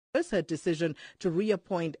reverse her decision to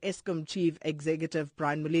reappoint Eskom Chief Executive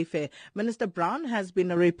Brian Molefe. Minister Brown has been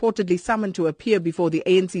reportedly summoned to appear before the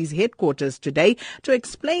ANC's headquarters today to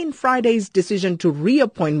explain Friday's decision to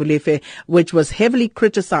reappoint Molefe, which was heavily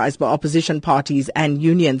criticized by opposition parties and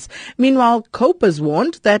unions. Meanwhile, COPE has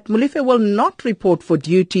warned that Molefe will not report for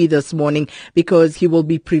duty this morning because he will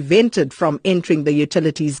be prevented from entering the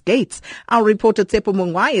utilities gates. Our reporter Tsepo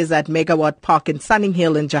Mungwai is at Megawatt Park in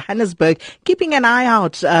Sunninghill in Johannesburg, keeping an eye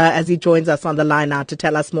out as he joins us on the line now to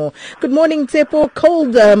tell us more. Good morning, Tsepo.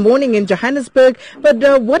 Cold morning in Johannesburg,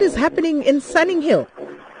 but what is happening in Sunninghill?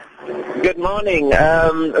 Good morning.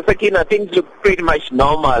 Sakina, things look pretty much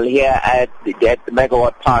normal here at the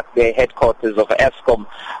Megawatt Park, the headquarters of Eskom,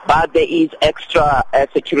 but there is extra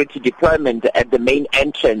security deployment at the main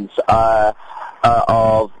entrance of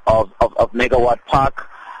Megawatt Park.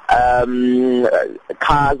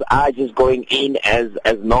 Cars are just going in as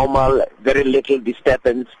normal, very little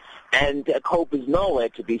disturbance, and COPE is nowhere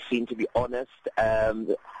to be seen, to be honest.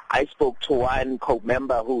 I spoke to one COPE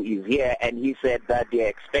member who is here, and he said that they're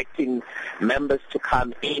expecting members to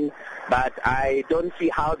come in, but I don't see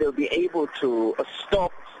how they'll be able to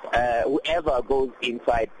stop whoever goes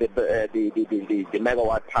inside the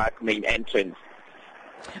Megawatt Park main entrance.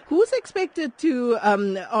 Who's expected to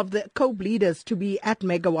of the COPE leaders to be at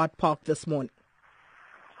Megawatt Park this morning?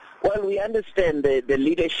 Well, we understand the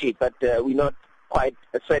leadership, but we're not quite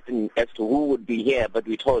certain as to who would be here, but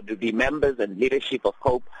we're told to be members and leadership of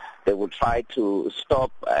COPE. They will try to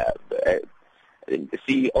stop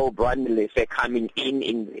CEO Brian Molefe coming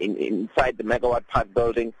inside the Megawatt Park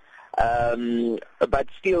building. But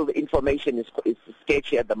still, the information is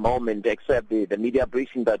sketchy at the moment, except the media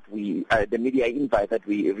briefing that the media invite that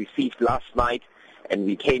we received last night, and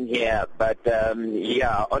we came here. But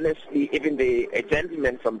honestly, even a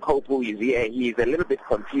gentleman from COPE who is here, he is a little bit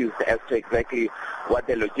confused as to exactly what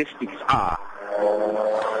the logistics are.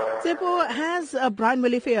 Tsepo, has Brian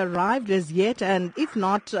Molefe arrived as yet? And if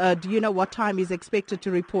not, do you know what time he's expected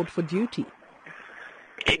to report for duty?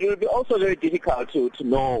 It will be also very difficult to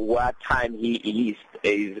know what time he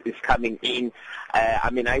is coming in.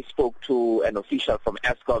 I spoke to an official from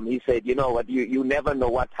Eskom. He said, you know what, you never know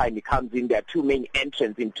what time he comes in. There are two main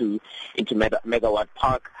entrances into Megawatt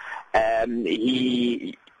Park.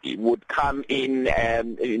 He would come in,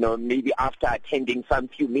 maybe after attending some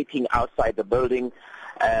few meetings outside the building.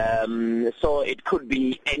 So it could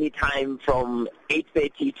be any time from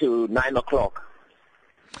 8:30 to 9 o'clock.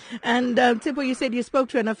 And Tsepo, you said you spoke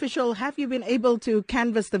to an official. Have you been able to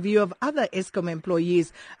canvass the view of other Eskom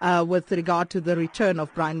employees with regard to the return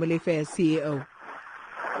of Brian Molefe as CEO?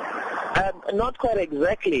 Not quite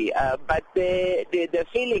exactly, but the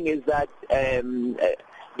feeling is that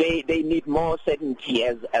they need more certainty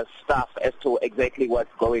as staff as to exactly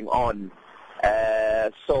what's going on.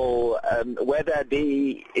 So whether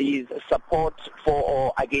there is support for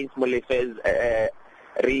or against Molefe's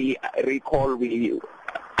recall,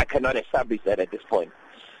 I cannot establish that at this point.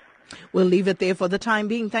 We'll leave it there for the time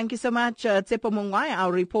being. Thank you so much, Tsepo Mungwai,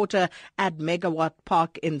 our reporter at Megawatt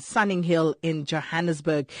Park in Sunninghill in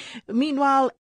Johannesburg. Meanwhile,